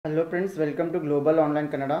Hello friends, welcome to global online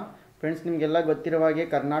Kannada. Friends, ನಿಮಗೆಲ್ಲ ಗೊತ್ತಿರುವ ಹಾಗೆ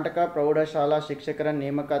ಕರ್ನಾಟಕ ಪ್ರೌಢಶಾಲಾ ಶಿಕ್ಷಕರ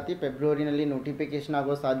ನೇಮಕಾತಿ ಫೆಬ್ರವರಿನಲ್ಲಿ ನೋಟಿಫಿಕೇಷನ್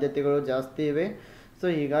ಆಗೋ ಸಾಧ್ಯತೆಗಳು ಜಾಸ್ತಿ ಇವೆ.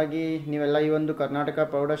 ಸೊ ಹೀಗಾಗಿ ನೀವೆಲ್ಲ ಈ ಒಂದು ಕರ್ನಾಟಕ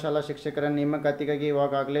ಪ್ರೌಢಶಾಲಾ ಶಿಕ್ಷಕರ ನೇಮಕಾತಿಗಾಗಿ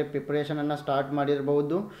ಇವಾಗಲೇ ಪ್ರಿಪ್ರೇಷನನ್ನು ಸ್ಟಾರ್ಟ್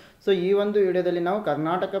ಮಾಡಿರಬಹುದು. ಸೊ ಈ ಒಂದು ವಿಡಿಯೋದಲ್ಲಿ ನಾವು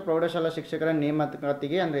ಕರ್ನಾಟಕ ಪ್ರೌಢಶಾಲಾ ಶಿಕ್ಷಕರ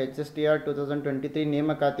ನೇಮಕಾತಿಗೆ ಅಂದರೆ HSTR 2023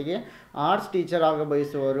 ನೇಮಕಾತಿಗೆ ಆರ್ಟ್ಸ್ ಟೀಚರ್ ಆಗ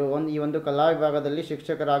ಬಯಸುವವರು, ಈ ಒಂದು ಕಲಾ ವಿಭಾಗದಲ್ಲಿ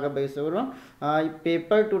ಶಿಕ್ಷಕರಾಗ ಬಯಸುವವರು ಈ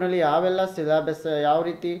ಪೇಪರ್ 2ನಲ್ಲಿ ಯಾವೆಲ್ಲ ಸಿಲೆಬಸ್,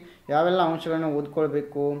 ಯಾವೆಲ್ಲ ಅಂಶಗಳನ್ನು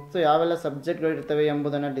ಓದ್ಕೊಳ್ಬೇಕು, ಸೊ ಯಾವೆಲ್ಲ ಸಬ್ಜೆಕ್ಟ್ಗಳಿರ್ತವೆ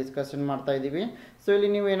ಎಂಬುದನ್ನು ಡಿಸ್ಕಷನ್ ಮಾಡ್ತಾ ಇದ್ದೀವಿ. ಸೊ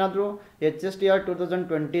ಇಲ್ಲಿ ನೀವು ಏನಾದರೂ HSTR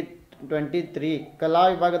 2023 ಕಲಾ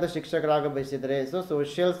ವಿಭಾಗದ ಶಿಕ್ಷಕರಾಗ ಬಯಸಿದರೆ, so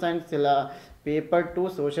social science paper 2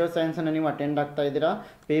 social ಸೈನ್ಸನ್ನು ನೀವು ಅಟೆಂಡ್ ಆಗ್ತಾ ಇದ್ದೀರಾ.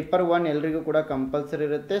 ಪೇಪರ್ 1 ಎಲ್ರಿಗೂ ಕೂಡ ಕಂಪಲ್ಸರಿ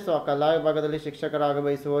ಇರುತ್ತೆ. ಸೊ ಆ ಕಲಾ ವಿಭಾಗದಲ್ಲಿ ಶಿಕ್ಷಕರಾಗ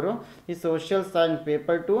ಬಯಸುವವರು ಈ social science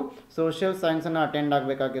paper 2 social ಸೈನ್ಸನ್ನು attend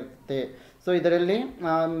ಆಗಬೇಕಾಗಿರುತ್ತೆ. So ಇದರಲ್ಲಿ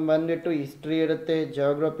ಬಂದ್ಬಿಟ್ಟು ಹಿಸ್ಟ್ರಿ ಇರುತ್ತೆ,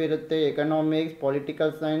 ಜಿಯೋಗ್ರಫಿ ಇರುತ್ತೆ, economics,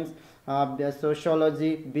 political science, sociology,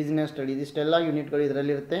 business studies, ಇಷ್ಟೆಲ್ಲ ಯೂನಿಟ್ಗಳು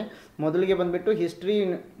ಇದರಲ್ಲಿರುತ್ತೆ. ಮೊದಲಿಗೆ ಬಂದುಬಿಟ್ಟು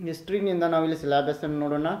ಹಿಸ್ಟ್ರಿನಿಂದ ನಾವಿಲ್ಲಿ ಸಿಲೆಬಸ್ಸನ್ನು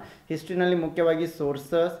ನೋಡೋಣ. ಹಿಸ್ಟ್ರಿನಲ್ಲಿ ಮುಖ್ಯವಾಗಿ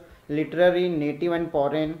sources, literary, native and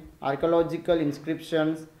foreign, archaeological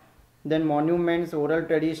inscriptions, then monuments, oral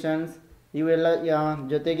traditions, ಇವೆಲ್ಲ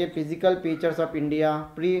ಜೊತೆಗೆ physical features of India,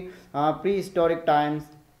 pre historic times,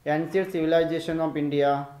 ancient civilisation of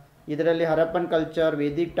India, ಇದರಲ್ಲಿ Harappan culture,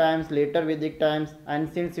 Vedic times, litre Vedic times,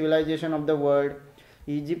 ancient civilisation of the world,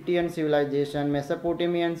 Egyptian civilization,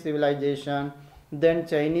 Mesopotamian civilization, then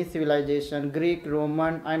Chinese civilization, Greek,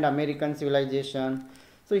 Roman and American civilization.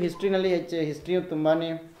 So ಹಿಸ್ಟ್ರಿನಲ್ಲಿ history ತುಂಬಾ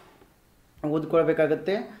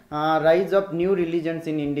ಓದ್ಕೊಳ್ಬೇಕಾಗತ್ತೆ. Rise of new religions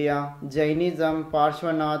in India, Jainism,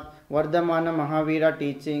 Parshwanath, Vardhamana Mahavir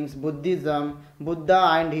teachings, Buddhism, Buddha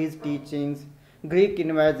and he's teachings, Greek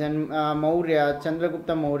ಇನ್ವಾಜನ್, Maurya,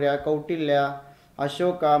 Chandragupta Maurya, Kautilya,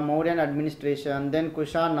 Ashoka, Mauryan administration, then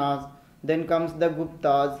ಕುಶಾನಾಸ್, then comes the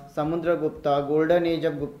Guptas, Samudragupta, golden age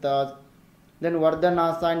of Guptas, then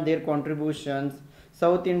Vardhanasa and their contributions,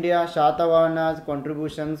 South India, Shatavahanas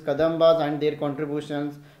contributions, Kadambas and their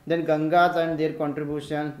contributions, then Gangas and their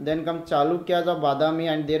contributions, then come Chalukyas of Badami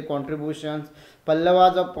and their contributions,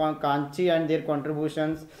 Pallavas of Kanchi and their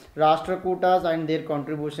contributions, Rashtrakutas and their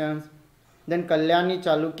contributions, then Kalyani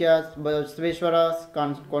Chalukyas, Basveshwaras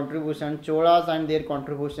contributions, Cholas and their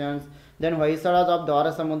contributions, then Hoysalas of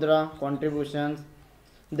Dwarasamudra contributions,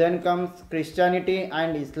 then comes Christianity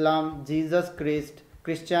and Islam, Jesus Christ,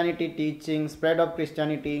 Christianity teaching, spread of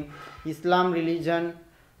Christianity, Islam religion,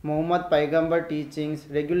 Muhammad Paigambar teachings,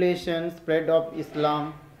 regulations, spread of Islam,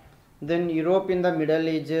 then Europe in the Middle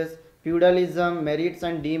Ages, feudalism, merits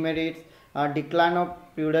and demerits, decline of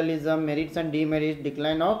feudalism, merits and demerits,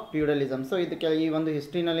 decline of feudalism. So ಇದಕ್ಕೆ ಈ ಒಂದು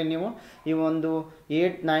ಹಿಸ್ಟ್ರಿನಲ್ಲಿ ನೀವು ಈ ಒಂದು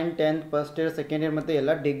 8, 9, 10th first year, second year ಮತ್ತು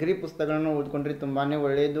ಎಲ್ಲ degree ಪುಸ್ತಕಗಳನ್ನು ಓದ್ಕೊಂಡ್ರೆ ತುಂಬಾ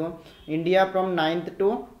ಒಳ್ಳೆಯದು. India from 9th to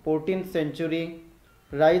 14th century,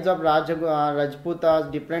 rise of ರಾಜಪೂತಾಸ್,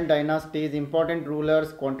 different dynasties, important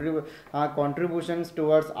rulers, contributions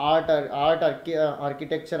towards art,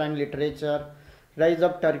 architecture and literature, rise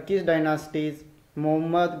of Turkish dynasties,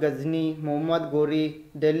 Muhammad Ghazni, Muhammad Ghori,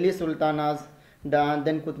 Delhi Sultanas,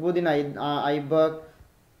 then Qutbuddin Aibak,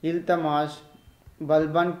 Iltamash,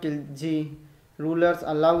 Balban Khilji, rulers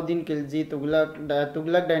Alauddin Khilji,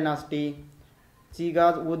 Tughlaq dynasty,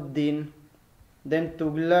 Chigaz-ud-Din, then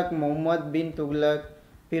Tughlaq, Muhammad bin Tughlaq,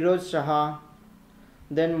 Firoz Shah,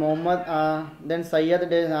 then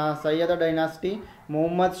Sayyid dynasty,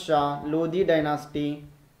 Muhammad Shah, Lodi dynasty,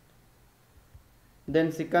 then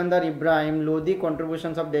Sikandar Ibrahim, Lodi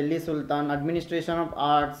contributions of Delhi Sultan, administration of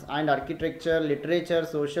arts and architecture, literature,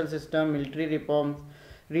 social system, military reforms,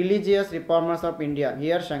 religious reformers of India.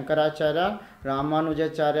 Here Shankaracharya,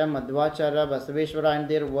 Ramanujacharya, Madhvacharya, Basaveshwara and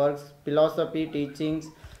their works, philosophy, teachings,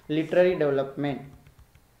 literary development.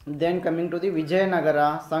 Then coming to the Vijayanagara,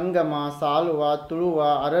 Sangama, Saluva, Tuluva,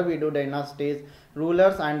 Aravidu dynasties,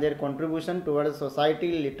 rulers and their contribution towards society,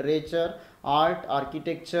 literature, art,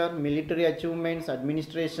 architecture, military achievements,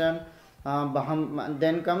 administration.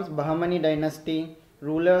 Then comes Bahmani dynasty,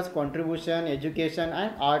 rulers, contribution, education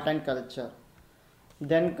and art and culture.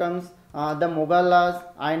 Then comes the Mughals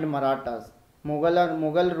and Marathas,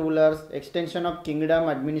 Mughal rulers, extension of kingdom,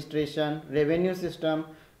 administration, revenue system,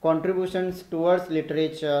 contributions towards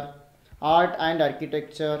literature, art and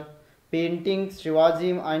architecture, paintings, Shivaji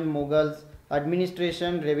and Mughals,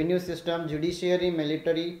 administration, revenue system, judiciary,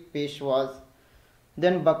 military, Peshwas.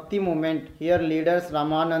 Then Bhakti movement, here leaders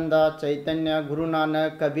Ramananda, Chaitanya, Guru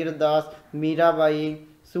Nanak, Kabir Das, Mirabai,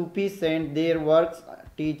 Sufi saint, their works,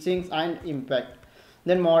 teachings and impact.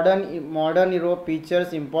 Then modern Europe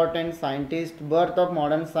features important scientists, birth of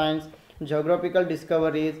modern science, geographical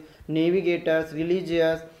discoveries, navigators,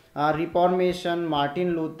 religious, Reformation,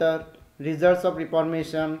 Martin Luther, results of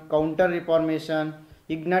Reformation, Counter Reformation,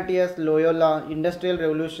 Ignatius Loyola, Industrial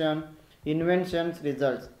Revolution, inventions,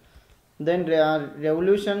 results. Then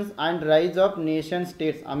revolutions and rise of nation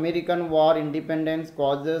states, American war, independence,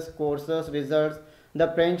 causes, courses, results,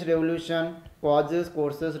 the French Revolution, causes,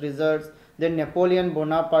 courses, results, then Napoleon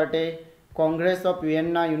Bonaparte, Congress of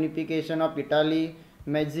Vienna, unification of Italy,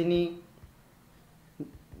 Mazzini,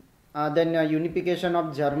 then unification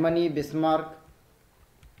of Germany, Bismarck,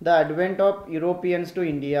 the advent of Europeans to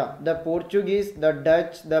India, the Portuguese, the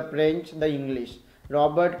Dutch, the French, the English,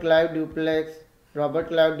 Robert Clive Dupleix,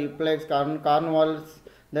 Cornwallis,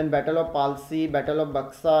 then Battle of Palsy, Battle of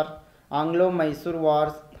Buxar, Anglo-Mysore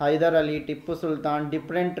Wars, Hyder Ali, Tippu Sultan,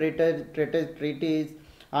 different treaties,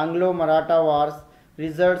 Anglo-Maratha Wars,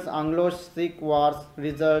 results, Anglo-Sikh Wars,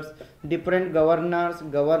 results, different governors,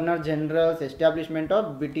 governor-generals, establishment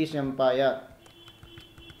of British Empire.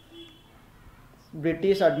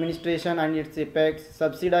 British administration and its effects,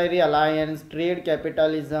 subsidiary alliance, trade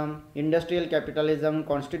capitalism, industrial capitalism,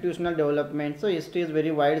 constitutional development. So history is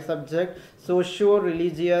very wide subject.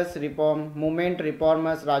 Socio-religious reform, movement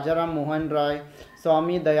reformers, Rajaram Mohan Roy,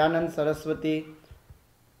 Swami Dayanand Saraswati,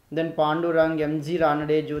 then Pandurang, M.G.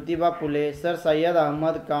 Ranade, Jyotiba Phule, Sir Syed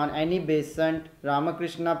Ahmad Khan, Annie Besant,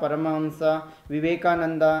 Ramakrishna Paramahamsa,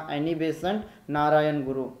 Vivekananda, Annie Besant, Narayan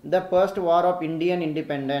Guru. The first war of Indian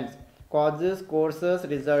independence, causes, courses,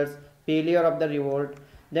 results, failure of the revolt,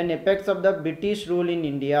 then effects of the British rule in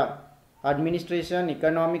India, administration,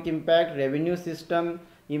 economic impact, revenue system,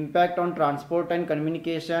 impact on transport and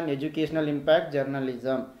communication, educational impact,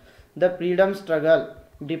 journalism. The freedom struggle,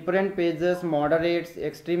 different phases, moderates,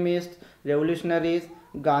 extremists, revolutionaries,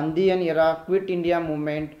 Gandhian era, quit India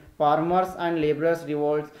movement, farmers and laborers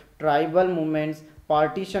revolts, tribal movements,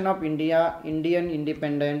 partition of India, Indian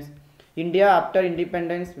independence, India after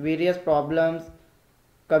independence, various problems,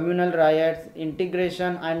 communal riots,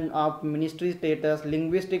 integration and of ministry status,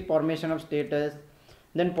 linguistic formation of status,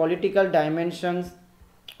 then political dimensions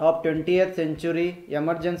of 20th century,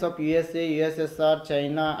 emergence of USA, USSR,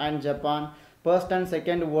 China and Japan, First and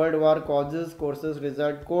Second World War, causes, courses,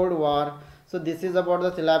 result, Cold War. So this is about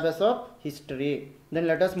the syllabus of history. Then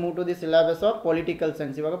let us move to the syllabus of political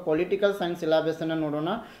science. Ivaga political science syllabus anna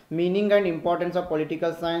nodona. Meaning and importance of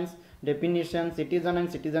political science, definition, citizen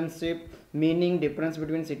and citizenship, meaning, difference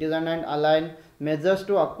between citizen and alien, measures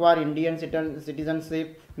to acquire Indian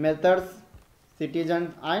citizenship, methods,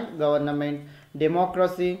 citizens and government,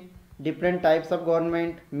 democracy, different types of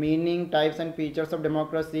government, meaning, types and features of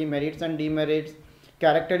democracy, merits and demerits,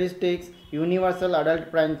 characteristics, universal adult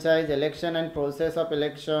franchise, election and process of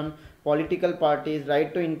election, political parties,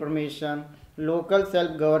 right to information, local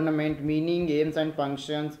self-government, meaning, aims and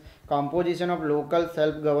functions, composition of local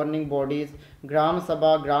self-governing bodies, Gram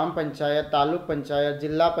Sabha, Gram Panchayat, Taluk Panchayat,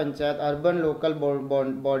 Jilla Panchayat, urban local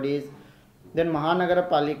bodies, then Mahanagara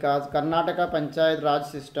Palikas, Karnataka Panchayat Raj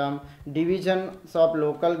system, divisions of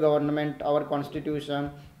local government, our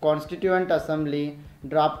constitution, constituent assembly,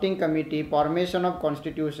 drafting committee, formation of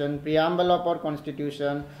constitution, preamble of our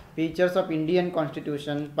constitution, features of Indian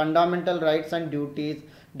constitution, fundamental rights and duties,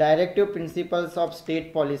 directive principles of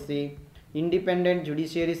state policy, independent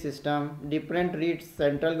judiciary system, different reads,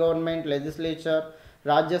 central government, legislature,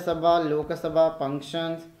 Rajya Sabha, Lok Sabha,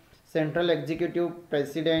 functions, central executive,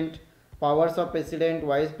 president, powers of president,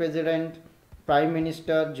 vice president, prime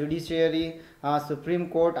minister, judiciary, Supreme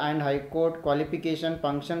Court and High Court, qualification,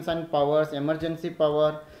 functions and powers, emergency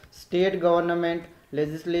power, state government,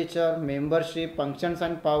 legislature, membership, functions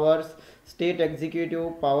and powers, state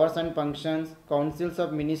executive, powers and functions, councils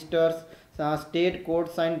of ministers, state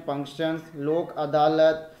courts and functions, Lok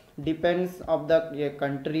Adalat, defense of the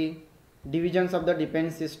country, divisions of the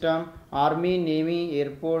defense system, army, navy,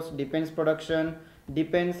 air force, defense production,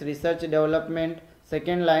 defense research development,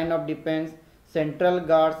 second line of defense, central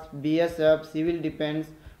guards, BSF, civil defense,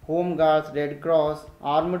 home guards, Red Cross,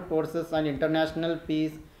 armed forces and international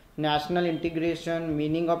peace, national integration,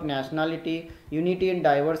 meaning of nationality, unity and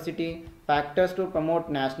diversity, factors to promote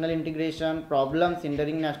national integration, problems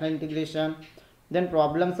hindering national integration, then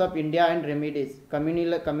problems of India and remedies,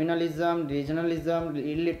 communalism, regionalism,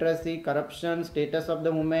 illiteracy, corruption, status of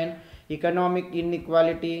the women, economic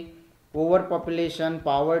inequality, overpopulation,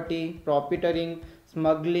 poverty, profiteering,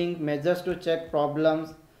 smuggling, measures to check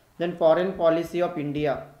problems, then foreign policy of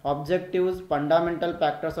India, objectives, fundamental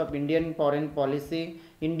factors of Indian foreign policy,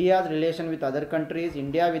 India's relation with other countries,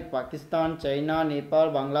 India with Pakistan, China,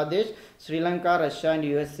 Nepal, Bangladesh, Sri Lanka, Russia and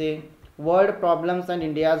USA, world problems and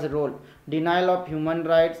India's role, denial of human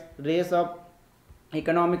rights, race of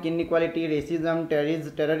economic inequality, racism,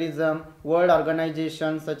 terrorism, world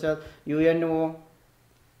organizations such as UNO,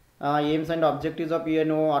 aims and objectives of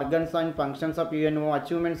UNO, organs and functions of UNO,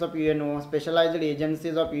 achievements of UNO, specialized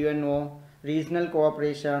agencies of UNO, regional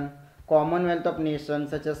cooperation, Commonwealth of Nations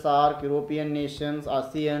such as SARC, European nations,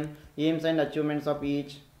 ASEAN, aims and achievements of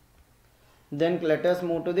each. Then let us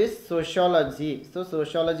move to this sociology. So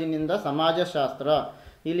sociology ನಿಂದ ಸಮಾಜಶಾಸ್ತ್ರ.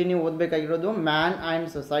 ಇಲ್ಲಿ ನೀವು ಓದಬೇಕಾಗಿರೋದು man and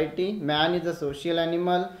society. Man is a social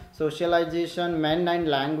animal. Socialisation, men and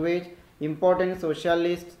language. Important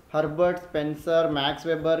socialist Herbert Spencer, Max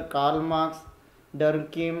weber, Karl marks,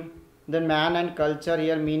 Durkheim. Then man and culture,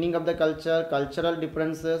 here meaning of the culture, cultural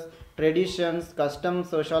differences, traditions, customs,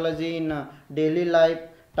 sociology in daily life,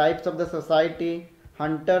 types of the society,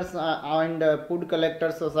 hunters and food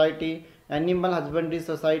collectors society, animal husbandry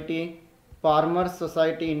society, farmers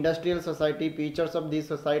society, industrial society, features of these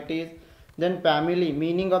societies. Then family,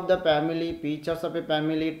 meaning of the family, features of a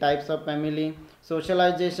family, types of family,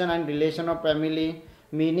 socialization and relation of family,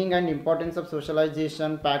 meaning and importance of socialization,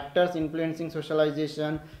 factors influencing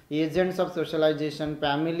socialization, agents of socialization,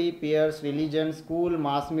 family, peers, religion, school,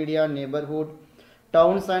 mass media, neighborhood,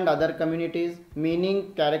 towns and other communities, meaning,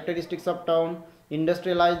 characteristics of town,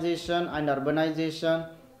 industrialization and urbanization,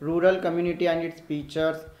 rural community and its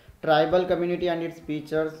features, tribal community and its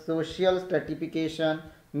features, social stratification,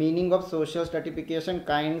 meaning of social stratification,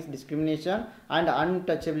 kinds, discrimination and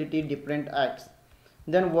untouchability, different acts.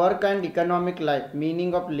 Then work and economic life,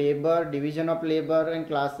 meaning of labor, division of labor and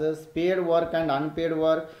classes, paid work and unpaid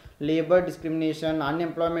work, labor discrimination,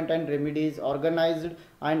 unemployment and remedies, organized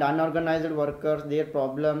and unorganized workers, their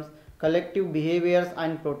problems, collective behaviors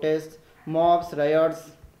and protests, mobs, riots,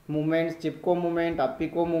 movements, Chipko movement,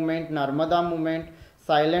 Appiko movement, Narmada movement,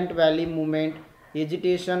 Silent Valley movement,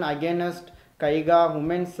 agitation against Kaiga,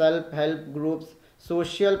 women self-help groups,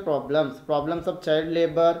 social problems, problems of child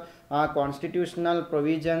labor, constitutional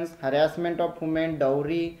provisions, harassment of women,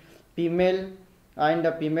 dowry, female and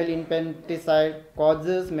female infanticide,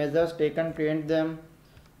 causes, measures taken to end them.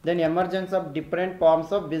 Then emergence of different forms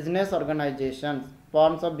of business organizations,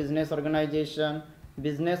 forms of business organizations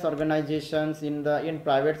in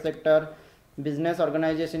private sector, business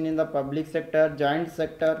organization in the public sector, joint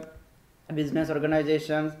sector business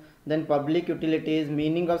organizations. Then public utilities,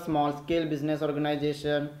 meaning of small scale business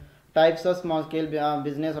organization, types of small scale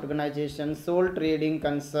business organization, sole trading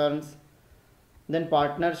concerns. Then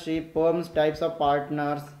partnership, firms, types of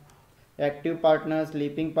partners, active partners,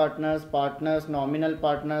 sleeping partners, partners, nominal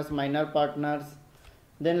partners, minor partners.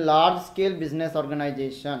 Then large scale business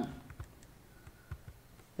organization.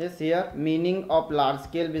 Yes, here meaning of large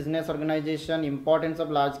scale business organization, importance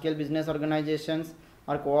of large scale business organizations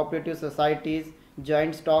are cooperative societies,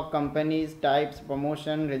 joint stock companies, types,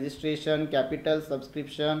 promotion, registration, capital,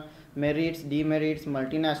 subscription, merits, demerits,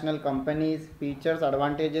 multinational companies, features,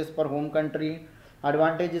 advantages for home country,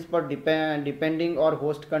 advantages for depending or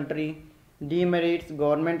host country, demerits,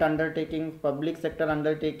 government undertakings, public sector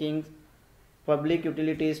undertakings, public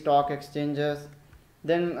utilities, stock exchanges.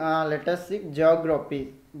 Then let us see geography.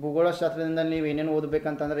 ಭೂಗೋಳಶಾಸ್ತ್ರದಿಂದ ನೀವು ಏನೇನು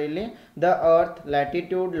ಓದಬೇಕಂತಂದರೆ ಇಲ್ಲಿ the earth,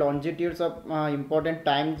 latitude, ಲಾಂಜಿಟ್ಯೂಡ್ಸ್ of important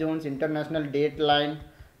time zones, international date line,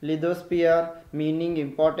 lithosphere, meaning,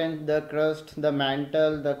 importance, the crust, the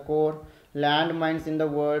mantle, the core, land mines in the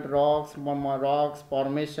world, rocks,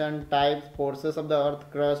 formation, types, forces of the earth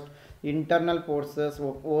crust, internal forces,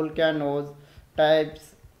 volcanoes,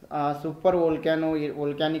 types, super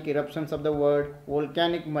volcanic eruptions of the world,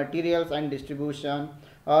 volcanic materials and distribution,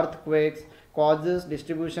 earthquakes, causes,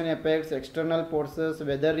 distribution effects, external forces,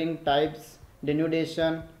 weathering, types,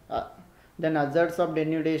 denudation, then hazards of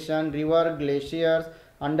denudation, river, glaciers,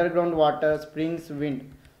 underground water, springs, wind.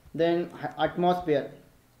 Then atmosphere,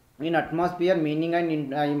 in atmosphere, meaning and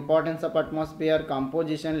importance of atmosphere,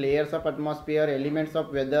 composition, layers of atmosphere, elements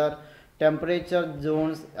of weather, temperature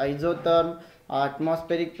zones, isotherm,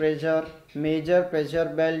 atmospheric pressure, major pressure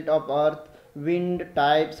belt of earth, wind,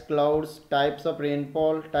 types, clouds, types of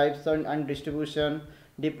rainfall, types and distribution,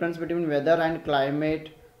 difference between weather and climate,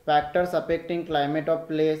 factors affecting climate of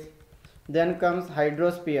place. Then comes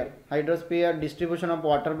hydrosphere, distribution of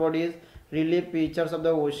water bodies, relief, features of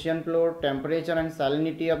the ocean floor, temperature and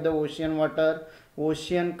salinity of the ocean water,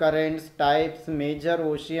 ocean currents, types, major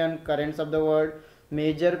ocean currents of the world,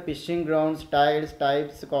 major fishing grounds, tides,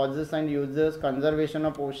 types, causes and uses, conservation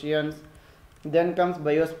of oceans. Then comes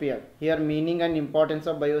biosphere, here meaning and importance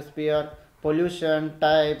of biosphere, pollution,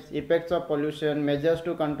 types, effects of pollution, measures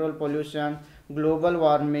to control pollution, global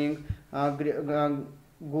warming,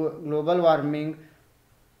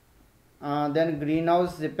 then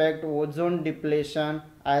greenhouse effect, ozone depletion,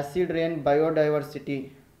 acid rain, biodiversity.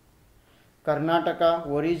 Karnataka,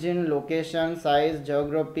 origin, location, size,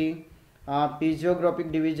 geography,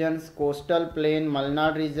 physiographic divisions, coastal plain,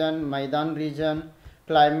 Malnad region, Maidan region,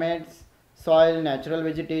 climates, soil, natural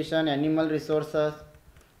vegetation, animal resources,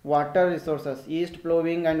 water resources, east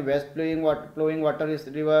flowing and west flowing water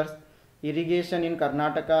rivers, irrigation in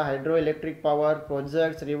Karnataka, hydroelectric power,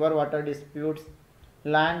 projects, river water disputes,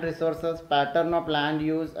 land resources, pattern of land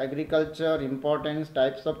use, agriculture, importance,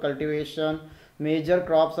 types of cultivation, major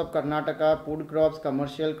crops of Karnataka, food crops,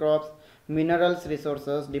 commercial crops, minerals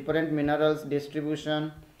resources, different minerals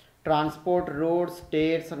distribution, transport, roads,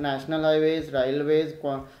 states, national highways, railways,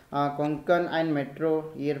 Konkan and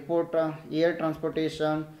metro, airport, air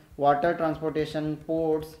transportation, water transportation,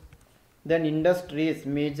 ports. Then industries,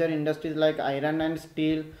 major industries like iron and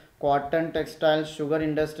steel, cotton, textile, sugar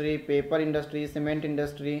industry, paper industry, cement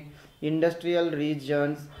industry, industrial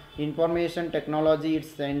regions, information technology,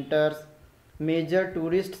 its centers, major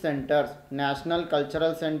tourist centers, national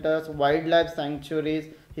cultural centers, wildlife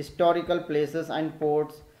sanctuaries, historical places and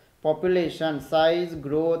ports, population, size,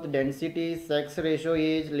 growth, density, sex ratio,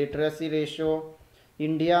 age, literacy ratio,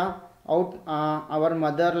 India, our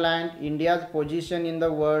motherland, India's position in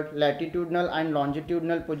the world, latitudinal and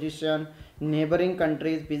longitudinal position, neighboring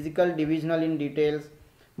countries, physical divisional in details,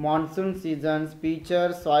 monsoon seasons,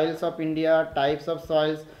 features, soils of India, types of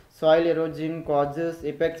soils, soil erosion, causes,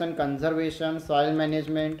 effects and conservation, soil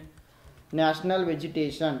management, national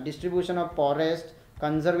vegetation, distribution of forest,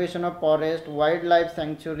 conservation of forest, wildlife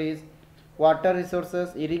sanctuaries, water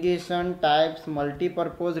resources, irrigation, types,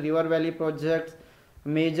 multi-purpose river valley projects,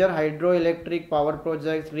 major hydroelectric power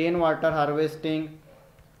projects, rainwater harvesting,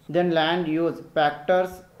 then land use, factors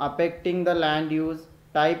affecting the land use,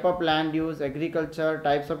 type of land use, agriculture,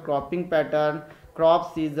 types of cropping pattern,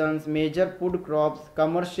 crop seasons, major food crops,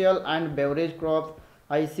 commercial and beverage crops,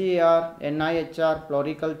 ICAR, NIHR,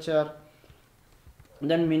 floriculture,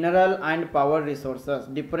 then mineral and power resources,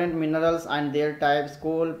 different minerals and their types,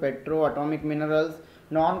 coal, petro, atomic minerals,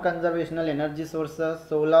 non-conservational energy sources,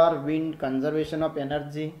 solar, wind, conservation of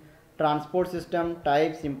energy, transport system,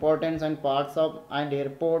 types, importance and parts of and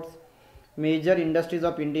airports, major industries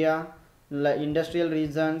of India, industrial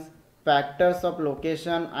regions, factors of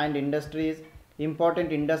location and industries,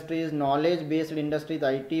 important industries, knowledge based industries,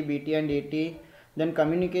 IT, BT and AT, then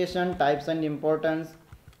communication, types and importance,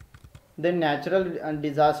 then natural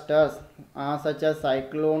disasters such as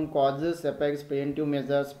cyclone, causes, effects, preventive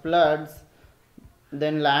measures, floods,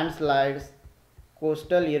 then landslides,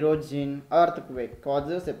 coastal erosion, earthquake,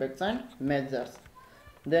 causes, effects and measures.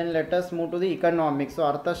 Then let us move to the economics. So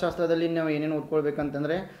ಅರ್ಥಶಾಸ್ತ್ರದಲ್ಲಿ ನಾವು ಏನೇನು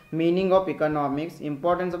ಓದ್ಕೊಳ್ಬೇಕಂತಂದರೆ meaning of economics,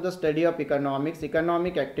 importance of the study of economics,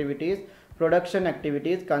 economic activities, production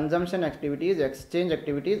activities, consumption activities, exchange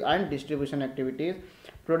activities and distribution activities,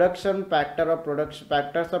 production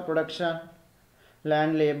factors of production,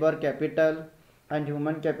 land, labor, capital and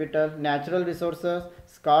human capital, natural resources,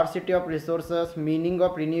 scarcity of resources, meaning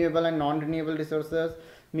of renewable and non-renewable resources,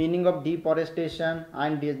 meaning of deforestation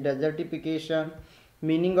and desertification,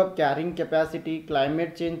 meaning of carrying capacity,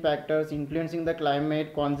 climate change factors influencing the climate,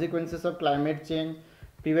 consequences of climate change,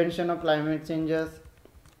 prevention of climate changes,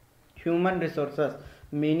 human resources,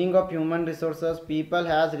 meaning of human resources, people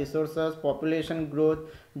has resources, population growth,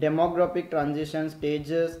 demographic transition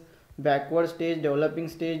stages, backward stage, developing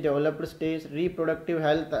stage, developed stage, reproductive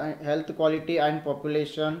health quality and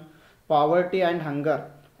population, poverty and hunger,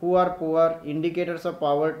 who are poor, indicators of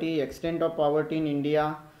poverty, extent of poverty in India,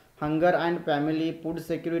 hunger and family, food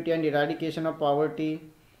security and eradication of poverty,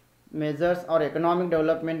 measures or economic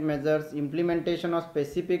development measures, implementation of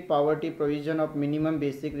specific poverty provision of minimum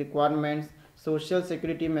basic requirements, social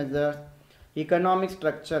security measures, economic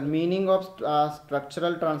structure, meaning of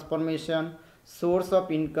structural transformation, source of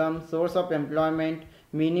income, source of employment,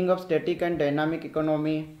 meaning of static and dynamic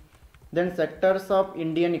economy, then sectors of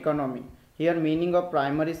Indian economy. Here meaning of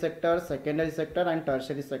primary sector, secondary sector and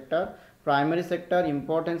tertiary sector. Primary sector,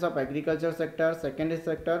 importance of agriculture sector, secondary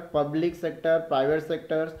sector, public sector, private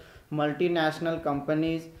sectors, multinational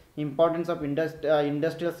companies, importance of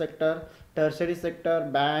industrial sector, tertiary sector,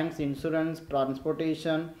 banks, insurance,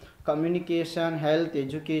 transportation, communication, health,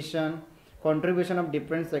 education, contribution of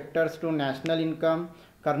different sectors to national income,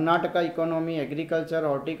 Karnataka economy, agriculture,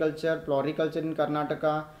 horticulture, floriculture in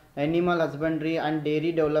Karnataka, animal husbandry and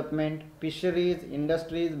dairy development, fisheries,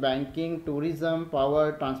 industries, banking, tourism,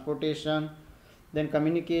 power, transportation, then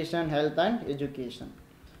communication, health and education.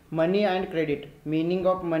 Money and credit, meaning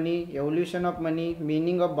of money, evolution of money,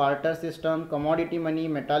 meaning of barter system, commodity money,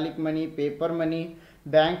 metallic money, paper money,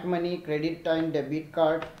 bank money, credit and debit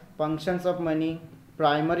card, functions of money,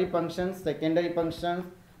 primary functions, secondary functions,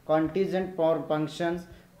 contingent for functions,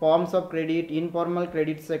 forms of credit, informal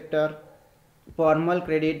credit sector, formal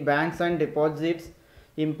credit, banks and deposits,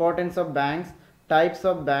 importance of banks, types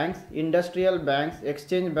of banks, industrial banks,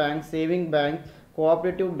 exchange banks, saving banks,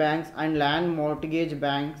 cooperative banks and land mortgage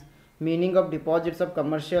banks, meaning of deposits of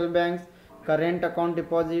commercial banks, current account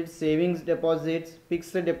deposits, savings deposits,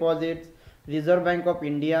 fixed deposits, Reserve Bank of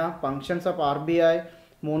India, functions of RBI,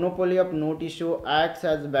 monopoly of note issue, acts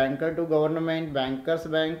as banker to government, bankers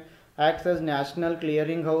bank, acts as national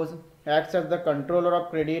clearing house, acts as the controller of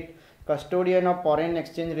credit, custodian of foreign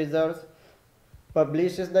exchange reserves,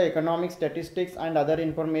 publishes the economic statistics and other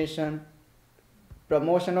information,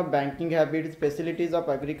 promotion of banking habits, facilities of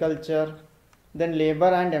agriculture, then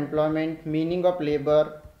labor and employment, meaning of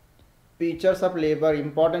labor, features of labor,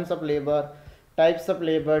 importance of labor, types of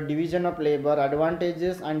labor, division of labor,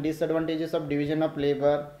 advantages and disadvantages of division of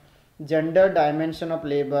labor, gender dimension of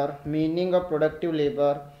labor, meaning of productive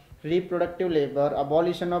labor, reproductive labor,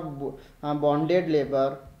 abolition of bonded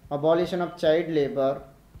labor, abolition of child labor,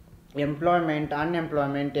 employment,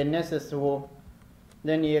 unemployment, NSSO,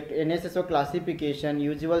 then NSSO classification,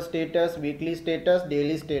 usual status, weekly status,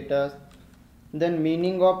 daily status, then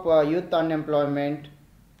meaning of youth unemployment,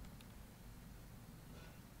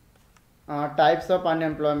 types of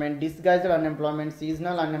unemployment, disguised unemployment,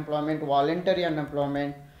 seasonal unemployment, voluntary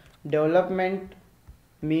unemployment, development,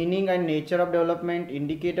 meaning and nature of development,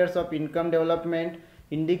 indicators of income development,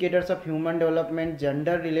 indicators of human development,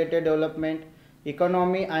 gender related development,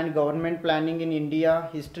 economy and government planning in India,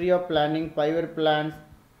 history of planning, 5-year plans,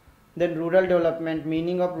 then rural development,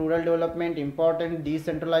 meaning of rural development, important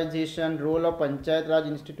decentralization, role of Panchayat Raj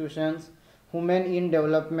institutions, women in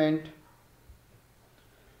development,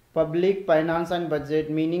 public finance and budget,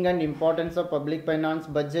 meaning and importance of public finance,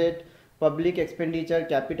 budget, public expenditure,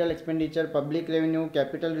 capital expenditure, public revenue,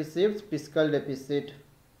 capital receipts, fiscal deficit.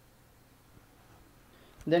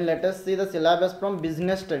 Then let us see the syllabus from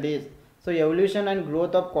business studies. So evolution and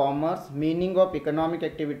growth of commerce, meaning of economic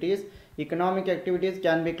activities. Economic activities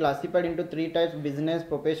can be classified into 3 types: business,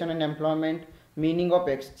 profession and employment. Meaning of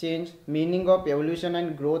exchange, meaning of evolution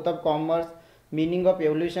and growth of commerce, meaning of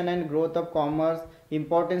evolution and growth of commerce,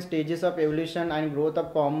 important stages of evolution and growth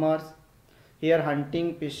of commerce. Here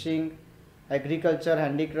hunting, fishing, agriculture,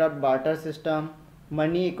 handicraft, barter system,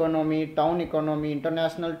 money economy, town economy,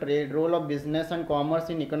 international trade, role of business and commerce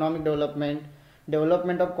in economic development,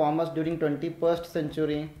 development of commerce during 21st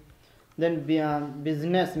century. Then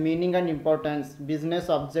business, meaning and importance, business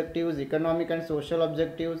objectives, economic and social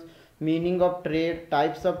objectives, meaning of trade,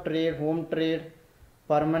 types of trade, home trade,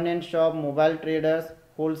 permanent shop, mobile traders,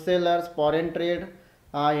 wholesalers, foreign trade,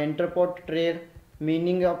 entrepot trade,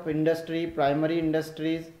 meaning of industry, primary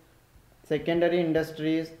industries, secondary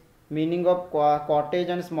industries, meaning of cottage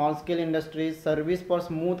and small scale industries, service for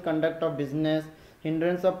smooth conduct of business,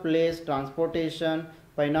 hindrance of place, transportation,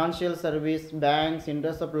 financial service, banks,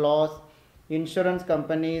 hindrance of loss, insurance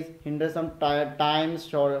companies, hindrance of time,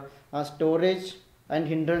 storage and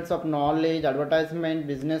hindrance of knowledge, advertisement,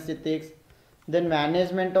 business ethics. Then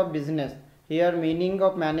management of business, here meaning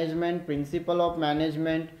of management, principle of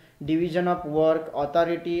management, division of work,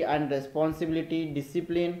 authority and responsibility,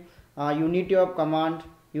 discipline, unity of command,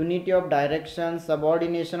 unity of direction,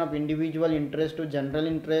 subordination of individual interest to general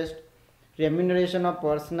interest, remuneration of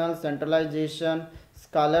personnel, centralization,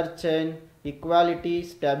 scalar chain, equality,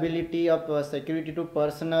 stability of security to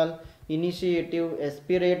personnel, initiative,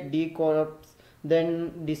 aspirate, decorps,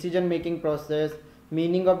 then decision making process,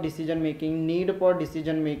 meaning of decision making, need for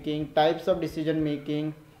decision making, types of decision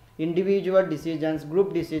making, individual decisions,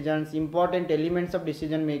 group decisions, important elements of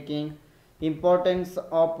decision making, importance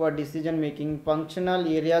of decision making, functional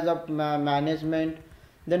areas of management.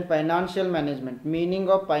 Then financial management, meaning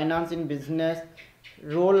of finance in business,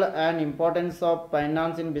 role and importance of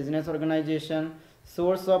finance in business organization,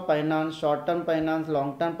 source of finance, short term finance,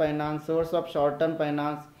 long term finance, source of short term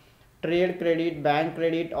finance, trade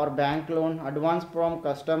credit or bank loan, advance from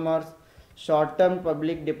customers, short term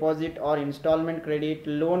public deposit or installment credit,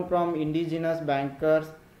 loan from indigenous bankers,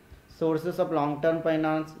 sources of long term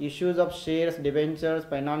finance, issues of shares, debentures,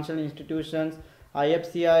 financial institutions,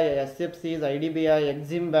 IFCI, SFCs, IDBI,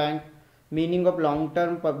 Exim Bank, meaning of long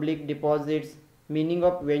term public deposits, meaning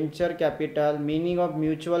of venture capital, meaning of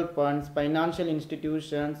mutual funds, financial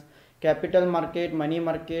institutions, capital market, money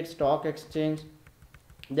market, stock exchange.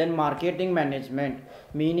 Then marketing management,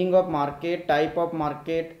 meaning of market, type of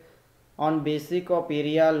market, on basic of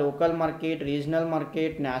area, local market, regional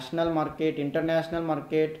market, national market, international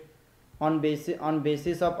market, on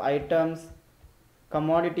basis of items,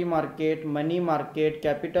 commodity market, money market,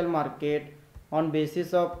 capital market, on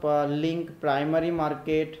basis of link, primary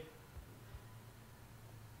market,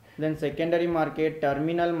 then secondary market,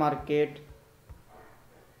 terminal market,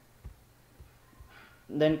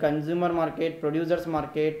 then consumer market, producers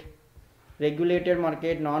market, regulated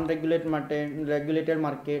market, non-regulated market, regulated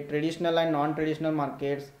market, traditional and non-traditional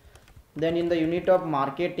markets. Then in the unit of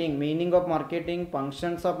marketing, meaning of marketing,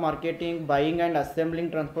 functions of marketing, buying and assembling,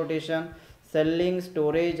 transportation, selling,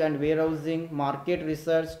 storage and warehousing, market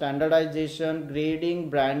research, standardization, grading,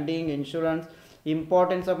 branding, insurance,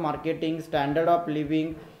 importance of marketing, standard of living,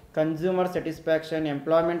 consumer satisfaction,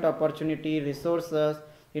 employment opportunity, resources,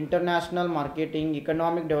 international marketing,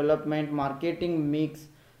 economic development, marketing mix,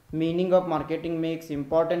 meaning of marketing mix,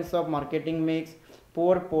 importance of marketing mix,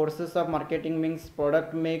 four forces of marketing mix,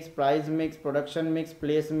 product mix, price mix, production mix,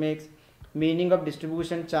 place mix, meaning of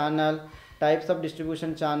distribution channel, types of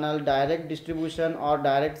distribution channel, direct distribution or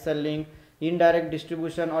direct selling, indirect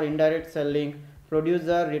distribution or indirect selling,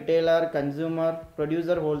 producer, retailer, consumer,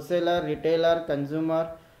 producer, wholesaler, retailer, consumer,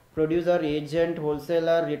 producer, agent,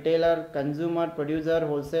 wholesaler, retailer, consumer, producer,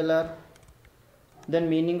 wholesaler. Then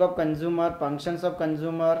meaning of consumer, functions of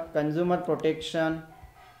consumer, consumer protection,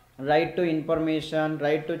 right to information,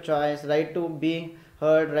 right to choice, right to be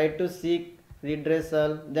heard, right to seek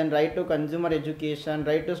redressal, then right to consumer education,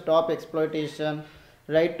 right to stop exploitation,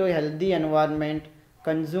 right to healthy environment,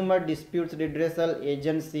 consumer disputes redressal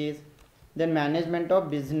agencies, then management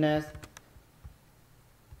of business,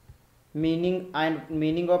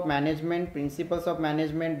 meaning of management, principles of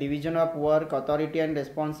management, division of work, authority and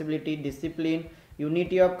responsibility, discipline,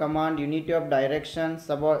 unity of command, unity of direction,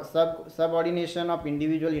 subordination of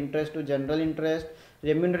individual interest to general interest,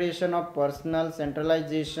 remuneration of personal,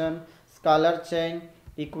 centralization, scholar chain,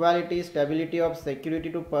 equality, stability of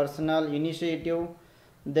security to personal, initiative,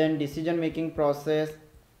 then decision making process,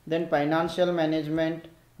 then financial management,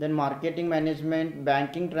 then marketing management,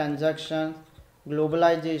 banking transactions,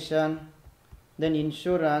 globalization, then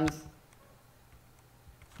insurance,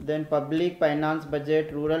 then public finance,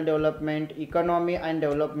 budget, rural development, economy and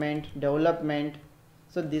development.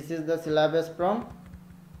 So this is the syllabus from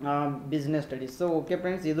business studies. So okay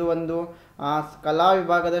friends, ಇದು ಒಂದು ಕಲಾ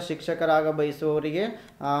ವಿಭಾಗದ ಶಿಕ್ಷಕರಾಗ ಬಯಸುವವರಿಗೆ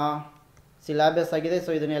syllabus ಆಗಿದೆ.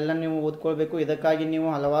 So ಇದನ್ನೆಲ್ಲ ನೀವು ಓದ್ಕೊಳ್ಬೇಕು. ಇದಕ್ಕಾಗಿ ನೀವು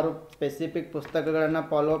ಹಲವಾರು ಸ್ಪೆಸಿಫಿಕ್ ಪುಸ್ತಕಗಳನ್ನು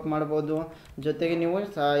ಫಾಲೋ ಅಪ್ ಮಾಡ್ಬೋದು. ಜೊತೆಗೆ ನೀವು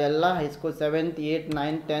ಎಲ್ಲ high school 7th 8th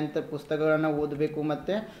 9th 10th ಪುಸ್ತಕಗಳನ್ನು ಓದಬೇಕು.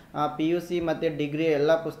 ಮತ್ತು PUC ಮತ್ತು ಡಿಗ್ರಿ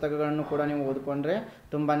ಎಲ್ಲ ಪುಸ್ತಕಗಳನ್ನು ಕೂಡ ನೀವು ಓದ್ಕೊಂಡ್ರೆ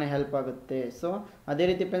ತುಂಬಾ ಹೆಲ್ಪ್ ಆಗುತ್ತೆ. ಸೊ ಅದೇ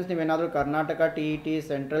ರೀತಿ ಫ್ರೆಂಡ್ಸ್, ನೀವೇನಾದರೂ Karnataka TET,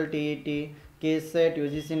 central TET, KSET,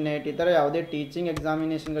 UGC net ಈ ಥರ ಯಾವುದೇ ಟೀಚಿಂಗ್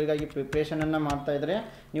ಎಕ್ಸಾಮಿನೇಷನ್ಗಳಿಗಾಗಿ ಪ್ರಿಪ್ರೇಷನನ್ನು ಮಾಡ್ತಾಯಿದ್ರೆ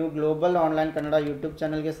ನೀವು ಗ್ಲೋಬಲ್ ಆನ್ಲೈನ್ ಕನ್ನಡ ಯೂಟ್ಯೂಬ್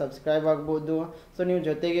ಚಾನಲ್ಗೆ ಸಬ್ಸ್ಕ್ರೈಬ್ ಆಗ್ಬೋದು. ಸೊ ನೀವು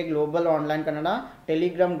ಜೊತೆಗೆ ಗ್ಲೋಬಲ್ ಆನ್ಲೈನ್ ಕನ್ನಡ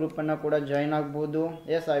ಟೆಲಿಗ್ರಾಮ್ ಗ್ರೂಪನ್ನು ಕೂಡ ಜಾಯ್ನ್ ಆಗ್ಬೋದು.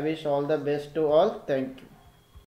 S, I wish all the best to all. Thank you.